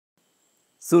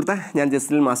സുഹൃത്തെ, ഞാൻ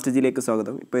ജസ്റ്റിൽ മാസ്റ്റർ ജിയിലേക്ക്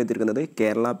സ്വാഗതം. ഇപ്പോൾ എത്തിയിരിക്കുന്നത്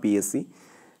കേരള PSC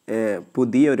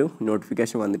പുതിയൊരു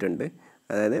നോട്ടിഫിക്കേഷൻ വന്നിട്ടുണ്ട്.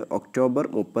 അതായത് October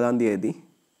 30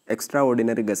 extra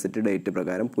ordinary gazette date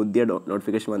പ്രകാരം പുതിയ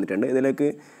നോട്ടിഫിക്കേഷൻ വന്നിട്ടുണ്ട്. ഇതിലേക്ക്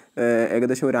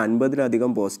ഏകദേശം ഒരു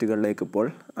 50-ലധികം പോസ്റ്റുകളിലേക്ക് ഇപ്പോൾ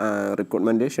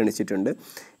റിക്രൂട്ട്മെൻറ്റ് ക്ഷണിച്ചിട്ടുണ്ട്.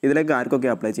 ഇതിലേക്ക് ആർക്കൊക്കെ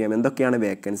അപ്ലൈ ചെയ്യാം, എന്തൊക്കെയാണ്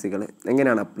വേക്കൻസികൾ,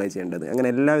 എങ്ങനെയാണ് അപ്ലൈ ചെയ്യേണ്ടത്, അങ്ങനെ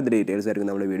എല്ലാവിധ ഡീറ്റെയിൽസ് ആയിരിക്കും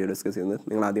നമ്മൾ വീഡിയോ ഡിസ്കസ് ചെയ്യുന്നത്.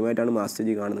 നിങ്ങൾ ആദ്യമായിട്ടാണ് മാസ്റ്റർ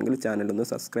ജി കാണുന്നതെങ്കിൽ ചാനലൊന്ന്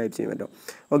സബ്സ്ക്രൈബ് ചെയ്യുമല്ലോ.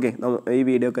 ഓക്കെ, ഈ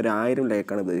വീഡിയോക്ക് ഒരു 1000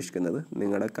 ലൈക്കാണ് പ്രതീക്ഷിക്കുന്നത്.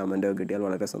 നിങ്ങളുടെ കമൻറ്റൊക്കെ കിട്ടിയാൽ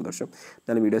വളരെ സന്തോഷം.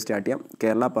 എന്നാലും വീഡിയോ സ്റ്റാർട്ട് ചെയ്യാം.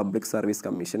 കേരള പബ്ലിക് സർവീസ്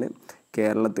കമ്മീഷന്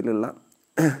കേരളത്തിലുള്ള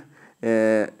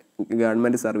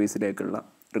ഗവൺമെൻറ് സർവീസിലേക്കുള്ള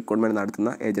റിക്രൂട്ട്മെൻറ്റ്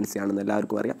നടത്തുന്ന ഏജൻസിയാണെന്ന്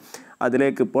എല്ലാവർക്കും അറിയാം.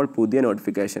 അതിലേക്ക് ഇപ്പോൾ പുതിയ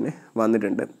നോട്ടിഫിക്കേഷന്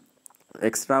വന്നിട്ടുണ്ട്.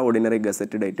 എക്സ്ട്രാ ഓർഡിനറി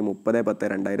ഗസറ്റ് ഡേറ്റ്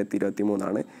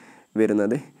 30/10/2023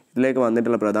 വരുന്നത്. ഇതിലേക്ക്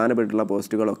വന്നിട്ടുള്ള പ്രധാനപ്പെട്ടുള്ള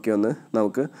പോസ്റ്റുകളൊക്കെ ഒന്ന്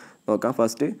നമുക്ക് നോക്കാം.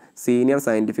 First, senior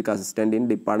scientific assistant in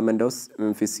department of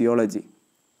physiology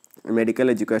medical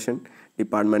education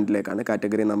ഡിപ്പാർട്ട്മെൻറ്റിലേക്കാണ്.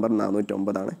 Category number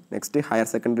 409. Next, higher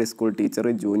secondary school teacher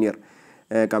junior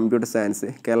computer science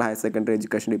Kerala higher secondary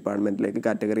education ഡിപ്പാർട്ട്മെൻറ്റിലേക്ക്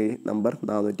category number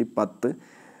 410.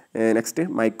 Next,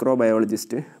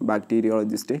 microbiologist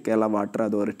bacteriologist Kerala water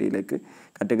അതോറിറ്റിയിലേക്ക്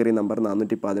category number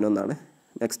 411.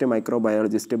 Next,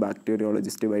 microbiologist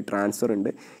bacteriologist by transfer ഉണ്ട്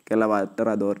Kerala water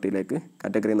അതോറിറ്റിയിലേക്ക്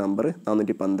category number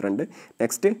 412.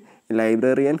 Next,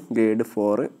 librarian grade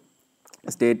 4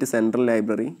 state central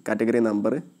library category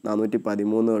number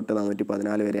 413 തൊട്ട്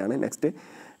 414 വരെയാണ്. Next,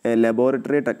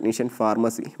 laboratory technician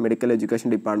pharmacy medical education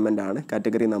department ആണ്.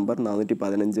 Category number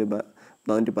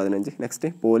 415. Next,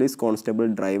 police constable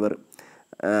driver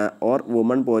or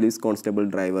woman police constable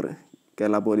driver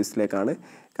Kerala പോലീസിലേക്കാണ്.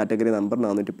 Category number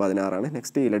 416.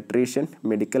 Next, electrician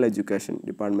medical education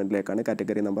ഡിപ്പാർട്ട്മെൻറ്റിലേക്കാണ്.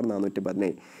 Category number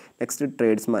 417. Next,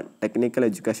 tradesman technical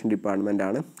education department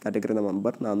ആണ്. Category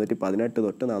number 418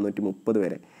 തൊട്ട് 430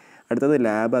 വരെ. അടുത്തത്,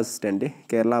 lab assistant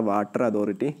Kerala water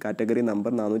authority category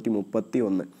number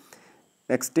 431.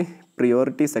 Next,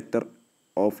 priority sector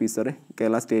officer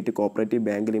Kerala state cooperative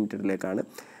bank ലിമിറ്റഡിലേക്കാണ്.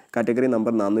 Category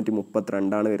number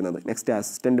 432 വരുന്നത്. Next,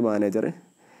 assistant manager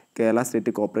Kerala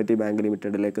state cooperative bank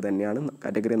ലിമിറ്റഡിലേക്ക് തന്നെയാണ്.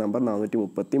 Category number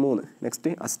 433. Next,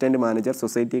 assistant manager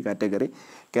society category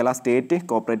Kerala state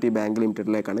cooperative bank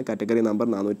ലിമിറ്റഡിലേക്കാണ്. Category number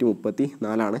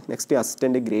 434. Next,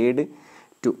 assistant grade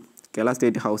 2 Kerala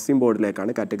state housing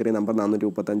ബോർഡിലേക്കാണ്. Category number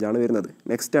 435 വരുന്നത്.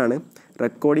 Next ആണ്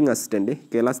recording assistant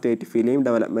Kerala state film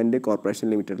development corporation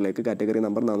ലിമിറ്റഡിലേക്ക്. Category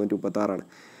number 436.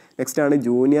 Next ആണ്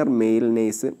junior male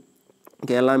nurse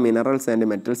Kerala minerals and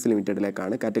metals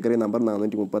ലിമിറ്റഡിലേക്കാണ്. Category number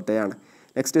 437.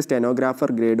 Next, stenographer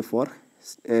grade 4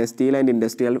 steel and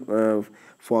industrial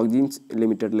forgings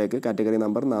ലിമിറ്റഡിലേക്ക്. Category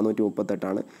number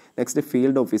 438. Next,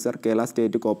 field officer Kerala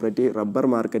state cooperative rubber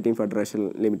marketing federation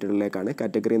ലിമിറ്റഡിലേക്കാണ്.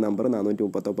 Category number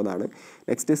 439.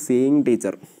 Next, seeing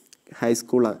teacher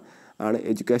high school ആണ്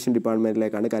education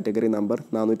ഡിപ്പാർട്ട്മെൻറ്റിലേക്കാണ്. Category number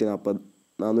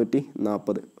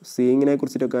 440. സീയിങ്ങിനെ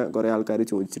കുറിച്ചിട്ടൊക്കെ കുറേ ആൾക്കാർ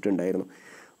ചോദിച്ചിട്ടുണ്ടായിരുന്നു.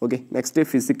 Okay. Next,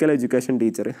 physical education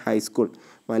teacher high school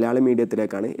Malayalam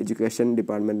മീഡിയത്തിലേക്കാണ്. Education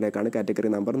ഡിപ്പാർട്ട്മെൻറ്റിലേക്കാണ്. Category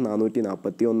number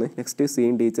 441. Next,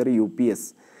 seeing teacher UPS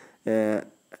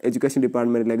education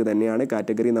ഡിപ്പാർട്ട്മെൻറ്റിലേക്ക് തന്നെയാണ്.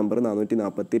 Category number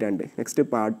 442. Next,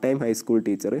 part time high school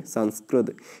teacher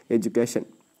Sanskrit education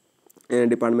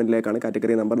ഡിപ്പാർട്ട്മെൻറ്റിലേക്കാണ്.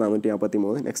 Category number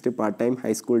 443. Next, part time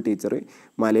high school teacher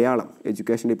Malayalam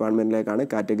education ഡിപ്പാർട്ട്മെൻറ്റിലേക്കാണ്.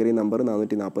 Category number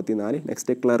 444.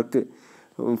 Next, clerk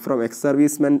from ex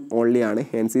servicemen only ആണ്.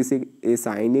 NCC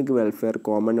സൈനിക് welfare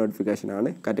common notification ആണ്.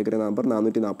 Category number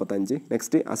 445.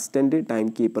 Next, assistant time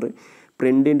keeper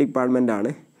printing department ആണ്.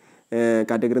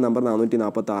 Category number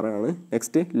 446 ആണ്.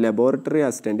 Next, laboratory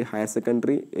assistant higher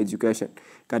secondary education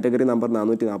category number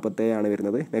 447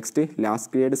 വരുന്നത്. Next,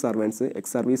 last grade servants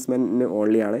X സർവീസ്മെന്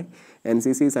only ആണ്.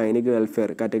 NCC സൈനിക്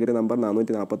welfare category number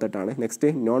 448. Next,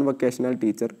 non vocational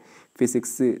teacher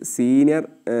physics senior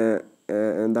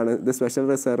എന്താണ് ഇത് special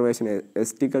reservation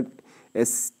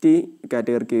ST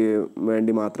കാറ്റഗറിക്ക്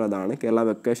വേണ്ടി മാത്രം അതാണ്. Kerala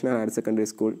vocational higher secondary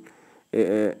school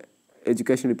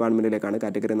education ഡിപ്പാർട്ട്മെൻറ്റിലേക്കാണ്.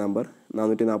 Category number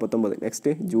 449.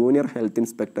 Next, junior health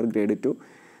inspector grade 2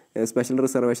 special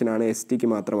റിസർവേഷനാണ്. STക്ക്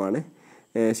മാത്രമാണ്,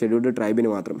 scheduled ട്രൈബിന്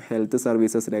മാത്രം. Health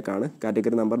സർവീസസിലേക്കാണ്.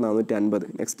 Category number 450.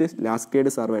 Next, last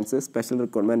grade servants special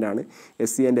recruitment ആണ്.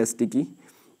 SC and STക്ക്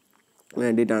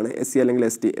വേണ്ടിയിട്ടാണ്. SC അല്ലെങ്കിൽ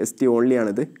ST ഓൺലി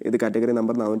ആണിത്. ഇത് കാറ്റഗറി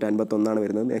നമ്പർ 451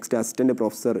 വരുന്നത്. Next, assistant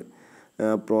professor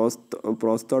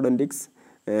പ്രോസ്തോഡൻറ്റിക്സ്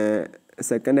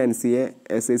second NCA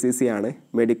SACC ആണ്.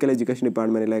 Medical education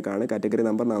ഡിപ്പാർട്ട്മെൻറ്റിലേക്കാണ്. Category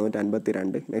number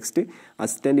 452. Next,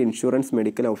 assistant insurance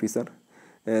medical officer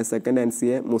second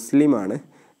NCA മുസ്ലിം ആണ്.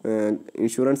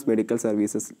 Insurance medical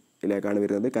സർവീസസിലേക്കാണ്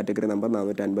വരുന്നത്. Category number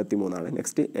 453.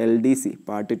 Next, LDC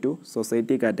part 2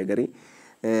 society category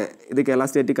ഇത് Kerala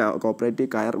state cooperative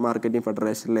കയർ marketing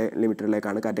ഫെഡറേഷനിലെ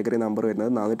ലിമിറ്റഡിലേക്കാണ്. Category number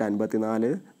വരുന്നത്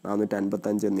 454,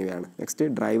 455 എന്നിവയാണ്. Next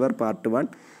driver part 1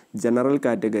 general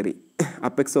category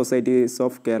apex societies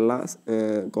of Kerala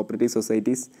cooperative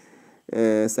societies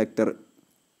sector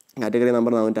category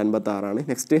number 456.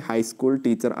 Next high school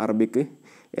teacher Arabic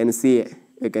NCA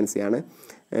വേക്കൻസിയാണ്.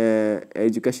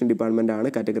 Education department ആണ്.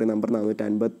 Category number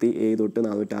 457 തൊട്ട്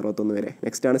 461 വരെ.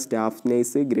 Next ആണ് staff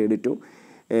nurse grade 2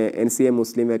 NCA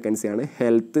മുസ്ലിം വേക്കൻസിയാണ്.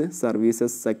 Health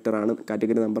services സെക്ടറാണ്.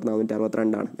 Category number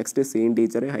 462 ആണ്. Next scene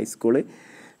teacher high school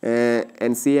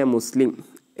NCA മുസ്ലിം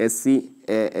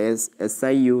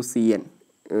SIUCN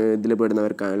ഇതിൽ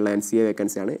പെടുന്നവർക്കുള്ള NCA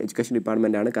വേക്കൻസിയാണ്. Education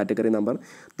department ആണ്. കാറ്റഗറി നമ്പർ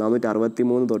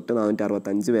 463 തൊട്ട്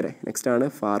 465 വരെ. നെക്സ്റ്റ് ആണ്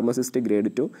ഫാർമസിസ്റ്റ് ഗ്രേഡ്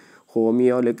 2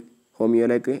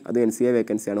 ഹോമിയോയിലേക്ക് അത് NCA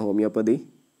വേക്കൻസിയാണ്. ഹോമിയോപ്പതി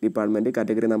ഡിപ്പാർട്ട്മെൻറ്റ്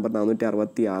കാറ്റഗറി നമ്പർ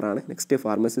 466 ആണ്. നെക്സ്റ്റ്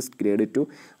ഫാർമസിസ്റ്റ് ഗ്രേഡ് 2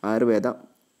 ആയുർവേദ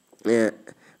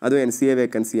അതും NCA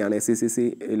വേക്കൻസിയാണ്.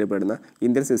 SCCCയിൽ പെടുന്ന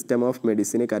Indian system of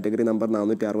medicine category number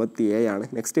 467 ആണ്.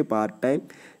 Next part time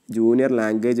junior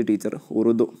language teacher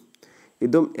Urdu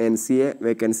ഇതും NCA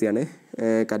വേക്കൻസിയാണ്.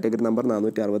 Category number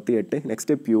 468.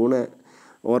 Next peon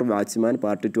or watchman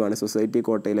part 2 ആണ്. സൊസൈറ്റി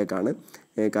കോട്ടയിലേക്കാണ്.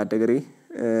 കാറ്റഗറി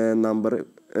നമ്പർ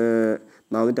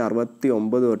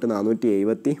 469 തൊട്ട്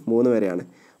 473 വരെയാണ്.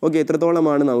 ഓക്കെ,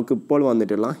 ഇത്രത്തോളമാണ് നമുക്കിപ്പോൾ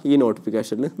വന്നിട്ടുള്ള ഈ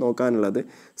നോട്ടിഫിക്കേഷനിൽ നോക്കാനുള്ളത്.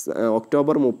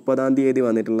 ഒക്ടോബർ 30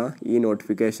 വന്നിട്ടുള്ള ഈ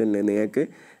നോട്ടിഫിക്കേഷനിൽ നിങ്ങൾക്ക്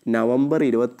നവംബർ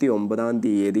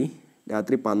 29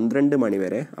 രാത്രി 12 മണി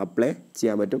വരെ അപ്ലൈ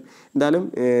ചെയ്യാൻ പറ്റും. എന്തായാലും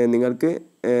നിങ്ങൾക്ക്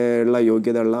ഉള്ള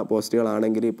യോഗ്യതയുള്ള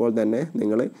പോസ്റ്റുകളാണെങ്കിൽ ഇപ്പോൾ തന്നെ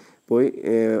നിങ്ങൾ പോയി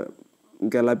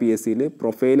കേരള PSCയിൽ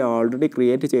പ്രൊഫൈൽ ഓൾറെഡി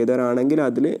ക്രിയേറ്റ് ചെയ്തവരാണെങ്കിൽ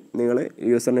അതിൽ നിങ്ങൾ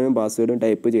യൂസർ നെയിമും പാസ്വേഡും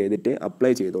ടൈപ്പ് ചെയ്തിട്ട്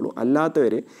അപ്ലൈ ചെയ്തോളൂ.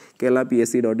 അല്ലാത്തവർ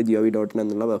kerala.psc.gov.in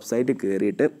എന്നുള്ള വെബ്സൈറ്റ്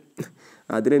കയറിയിട്ട്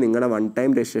അതിൽ നിങ്ങളുടെ 1 ടൈം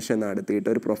രജിസ്ട്രേഷൻ നടത്തിയിട്ട്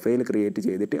ഒരു പ്രൊഫൈൽ ക്രിയേറ്റ്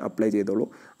ചെയ്തിട്ട് അപ്ലൈ ചെയ്തോളൂ.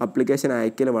 ആപ്ലിക്കേഷൻ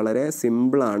അയക്കൽ വളരെ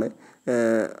സിമ്പിളാണ്.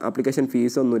 ആപ്ലിക്കേഷൻ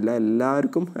ഫീസൊന്നുമില്ല.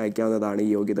 എല്ലാവർക്കും അയക്കാവുന്നതാണ്. ഈ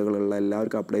യോഗ്യതകളുള്ള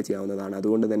എല്ലാവർക്കും അപ്ലൈ ചെയ്യാവുന്നതാണ്.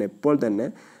 അതുകൊണ്ട് തന്നെ ഇപ്പോൾ തന്നെ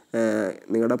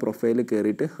നിങ്ങളുടെ പ്രൊഫൈൽ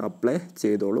കയറിയിട്ട് അപ്ലൈ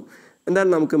ചെയ്തോളൂ.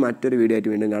 എന്തായാലും നമുക്ക് മറ്റൊരു വീഡിയോ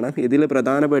ആയിട്ട് വീണ്ടും കാണാം. ഇതിൽ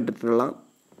പ്രധാനപ്പെട്ടിട്ടുള്ള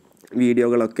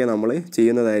വീഡിയോകളൊക്കെ നമ്മൾ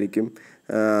ചെയ്യുന്നതായിരിക്കും.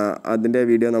 അതിൻ്റെ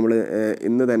വീഡിയോ നമ്മൾ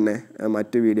ഇന്ന് തന്നെ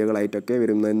മറ്റു വീഡിയോകളായിട്ടൊക്കെ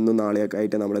വരും. ഇന്നും നാളെയൊക്കെ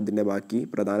ആയിട്ട് നമ്മളിതിൻ്റെ ബാക്കി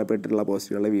പ്രധാനപ്പെട്ടിട്ടുള്ള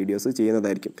പോസ്റ്റുകളുടെ വീഡിയോസ്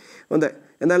ചെയ്യുന്നതായിരിക്കും.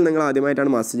 എന്തായാലും നിങ്ങൾ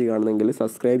ആദ്യമായിട്ടാണ് മെസ്സേജ് കാണുന്നതെങ്കിൽ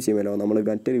സബ്സ്ക്രൈബ് ചെയ്യുമല്ലോ. നമ്മൾ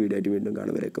മറ്റൊരു വീഡിയോ ആയിട്ട് വീണ്ടും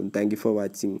കാണുന്നവരേക്കും. Thank you for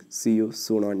watching. See you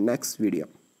soon on next video.